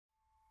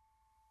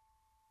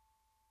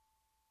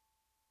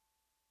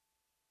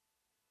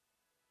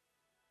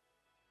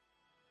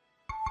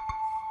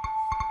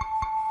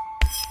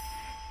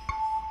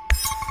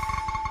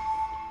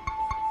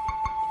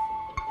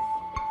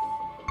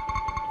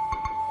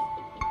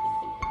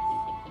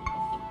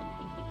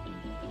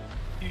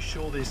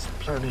sure this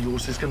plan of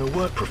yours is going to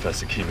work,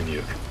 Professor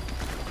Kimenyuk?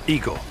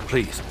 Igor,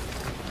 please.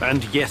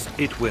 And yes,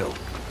 it will.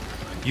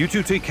 You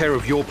two take care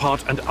of your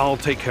part, and I'll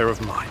take care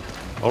of mine.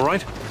 All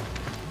right?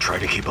 Try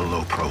to keep a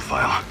low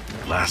profile.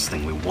 Last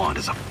thing we want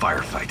is a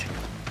firefight.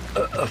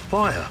 A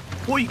fire?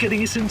 What are you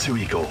getting us into,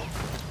 Igor?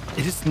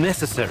 It is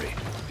necessary.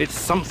 It's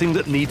something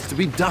that needs to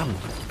be done.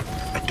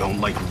 I don't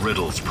like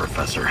riddles,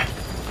 Professor.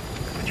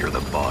 But you're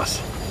the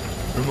boss.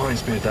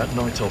 Reminds me of that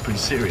night op in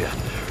Syria.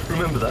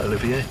 Remember that,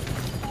 Olivier?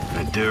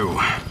 I do,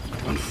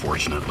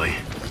 unfortunately.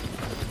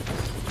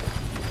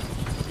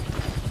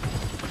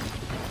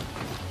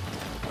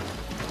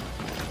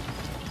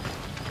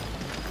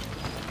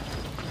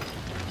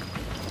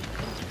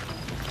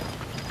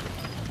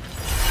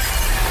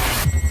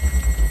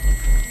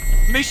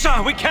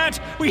 Misha, we can't!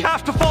 We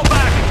have to fall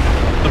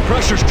back! The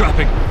pressure's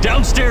dropping.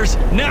 Downstairs,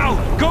 now!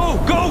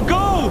 Go, go,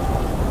 go!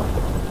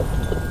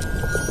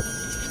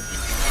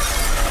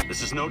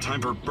 This is no time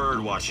for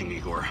bird watching,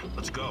 Igor.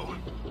 Let's go.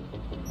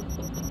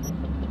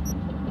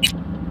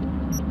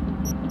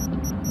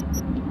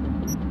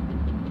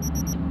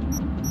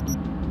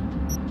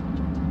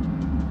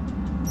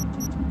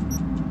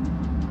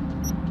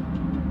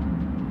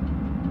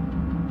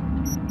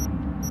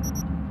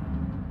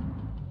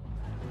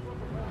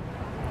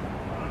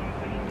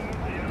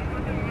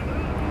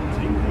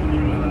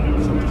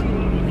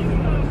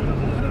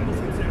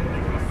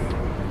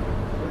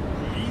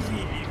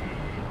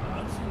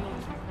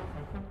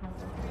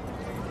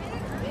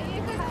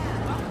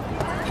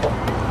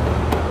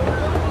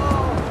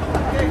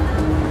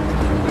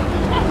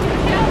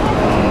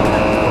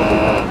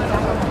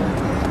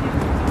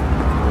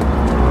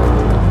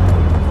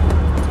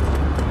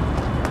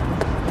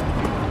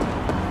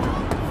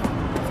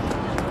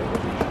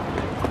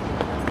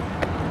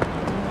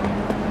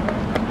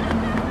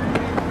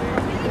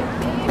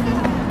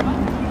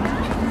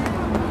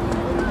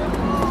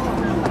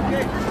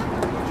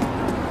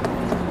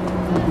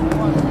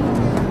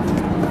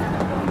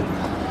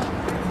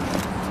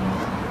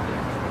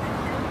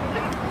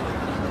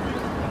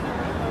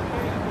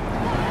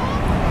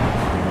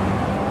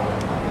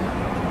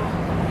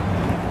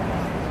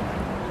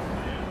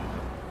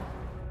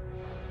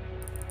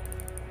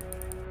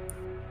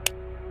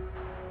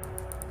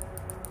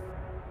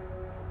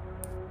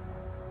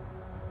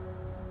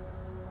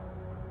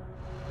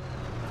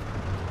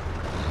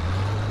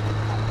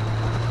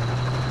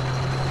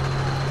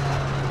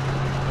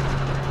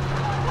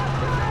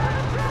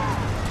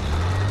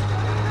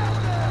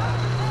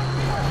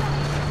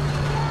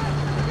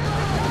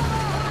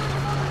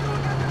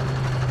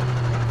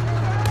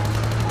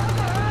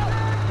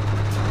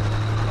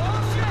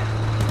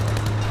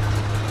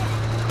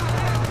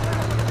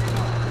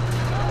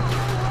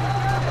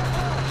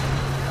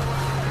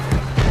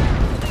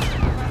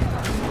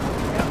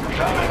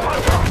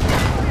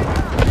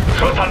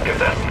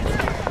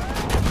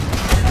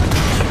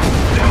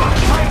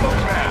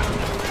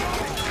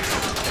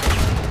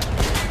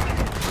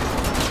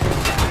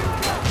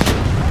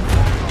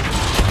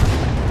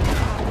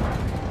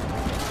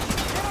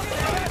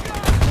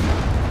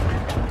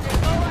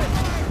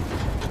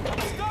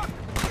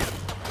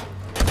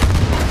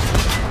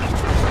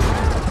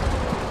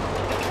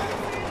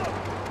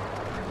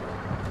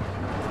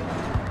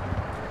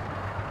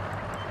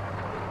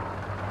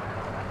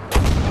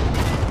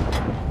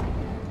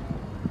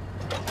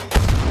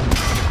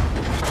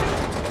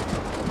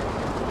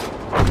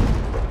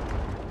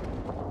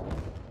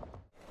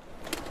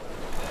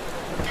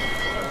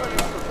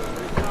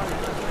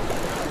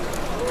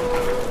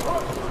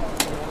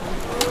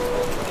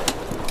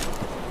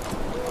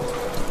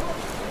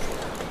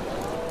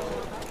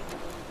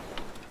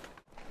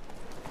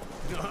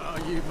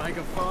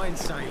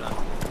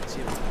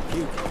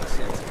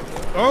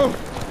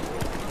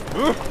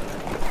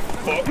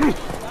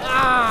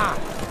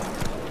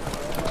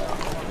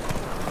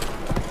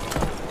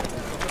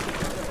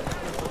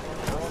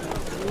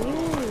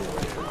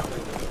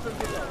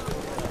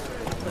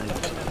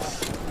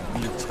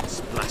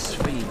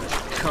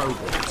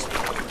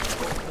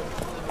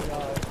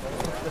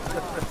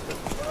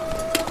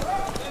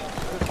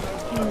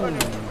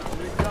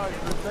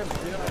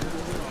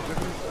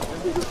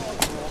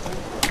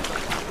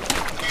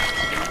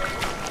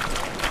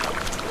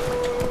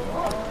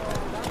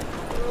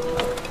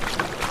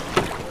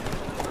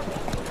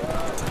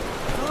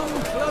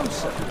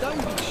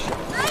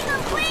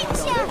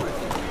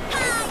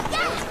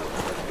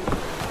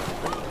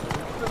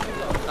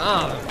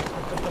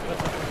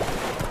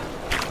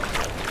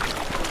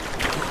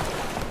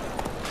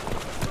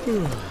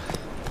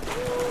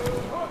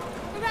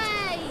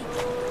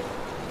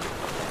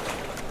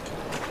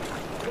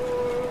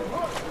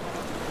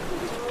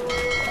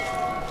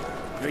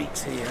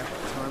 Greeks here.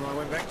 Time I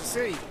went back to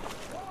sea.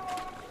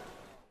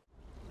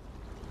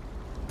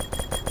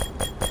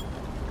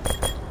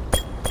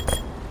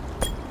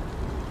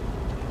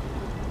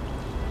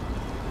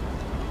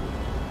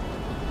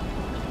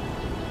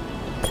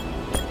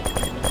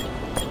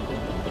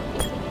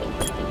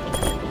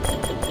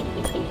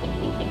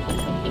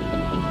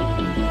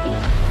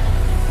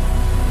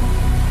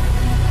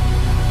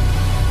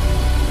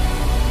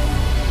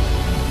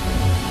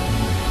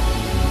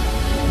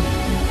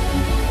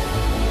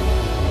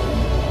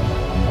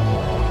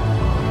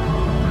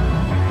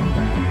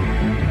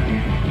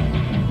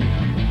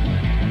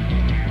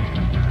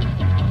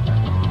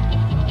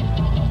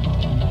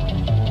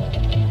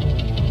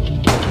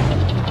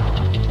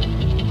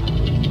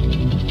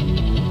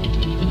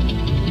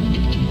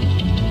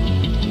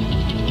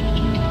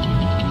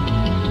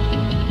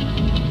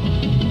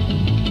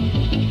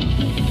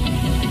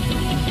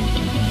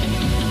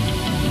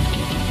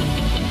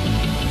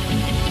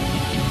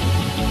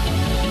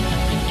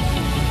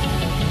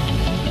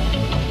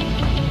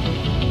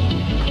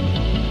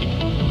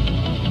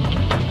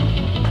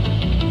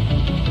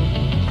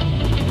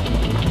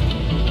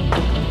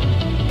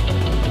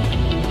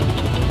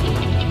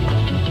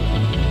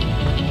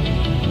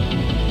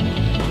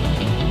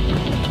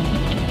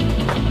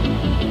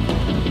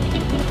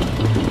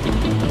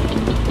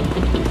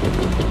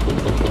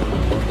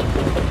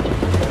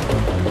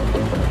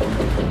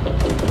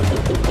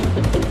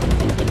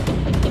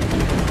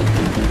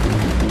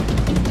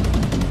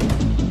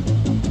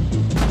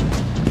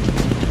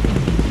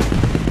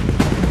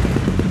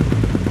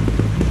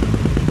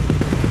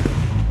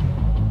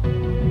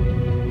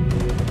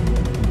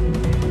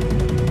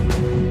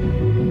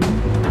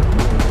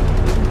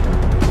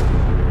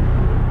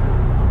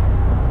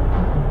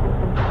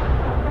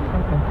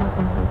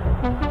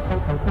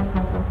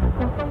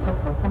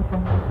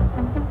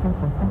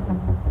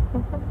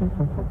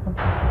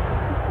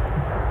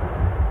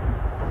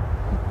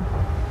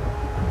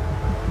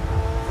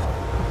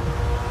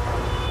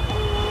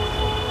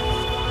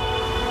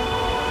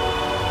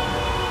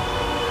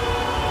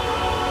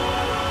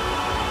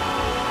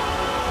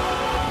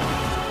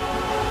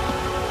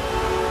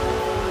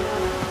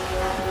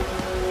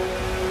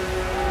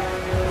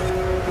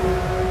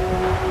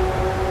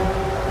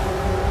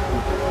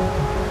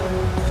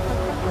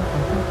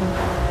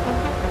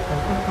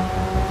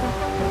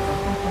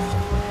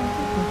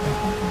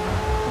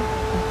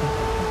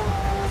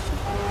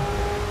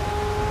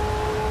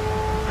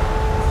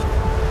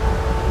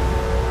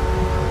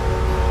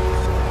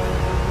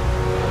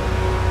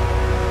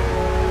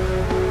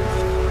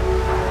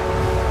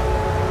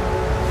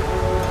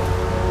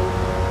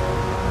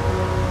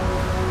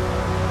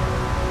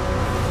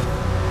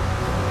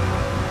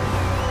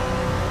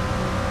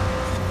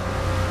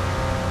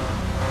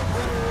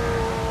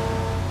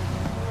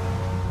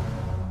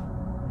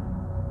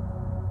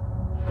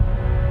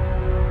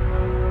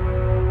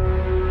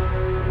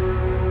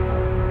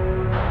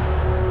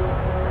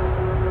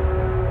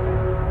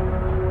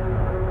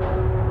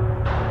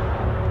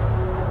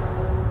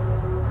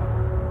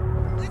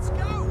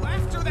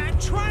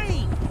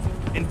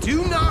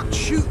 not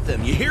shoot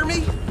them, you hear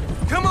me?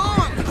 Come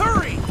on,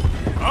 hurry!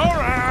 All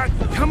right.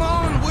 Come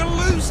on, we're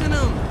losing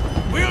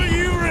them! Will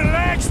you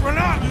relax? We're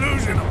not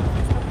losing them.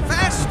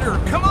 Faster,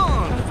 come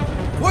on!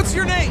 What's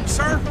your name,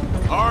 sir?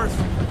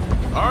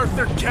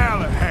 Arthur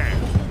Callahan.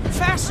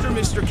 Faster,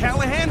 Mr.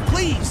 Callahan,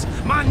 please!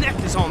 My neck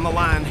is on the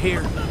line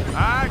here.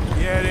 I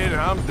get it.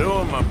 I'm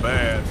doing my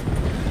best.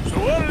 So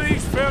what are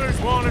these fellas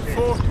wanted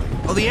for?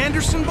 Oh, the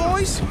Anderson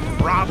boys?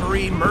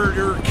 Robbery,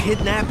 murder,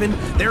 kidnapping,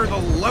 they're the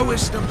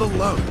lowest of the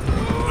low.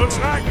 Looks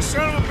like the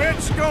son of a bitch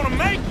is gonna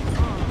make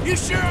it. You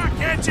sure I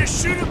can't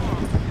just shoot him?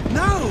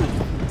 No!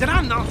 Did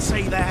I not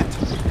say that?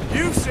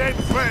 You've said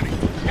plenty.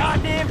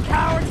 Goddamn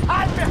cowards,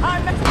 hide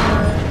behind the...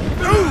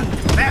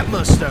 Ooh! That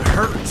must have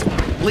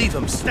hurt. Leave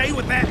them. Stay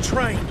with that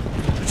train.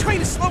 The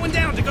train is slowing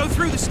down to go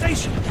through the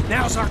station.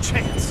 Now's our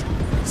chance.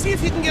 See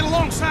if you can get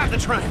alongside the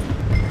train.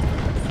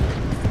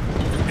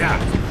 Yeah.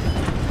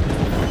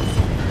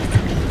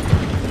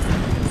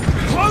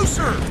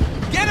 Closer!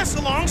 Get us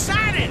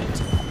alongside it!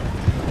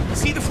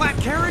 See the flat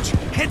carriage?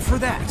 Head for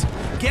that.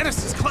 Get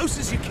us as close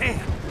as you can.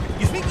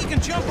 You think you can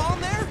jump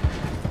on there?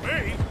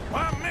 Me?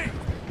 Why me?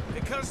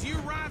 Because you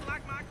ride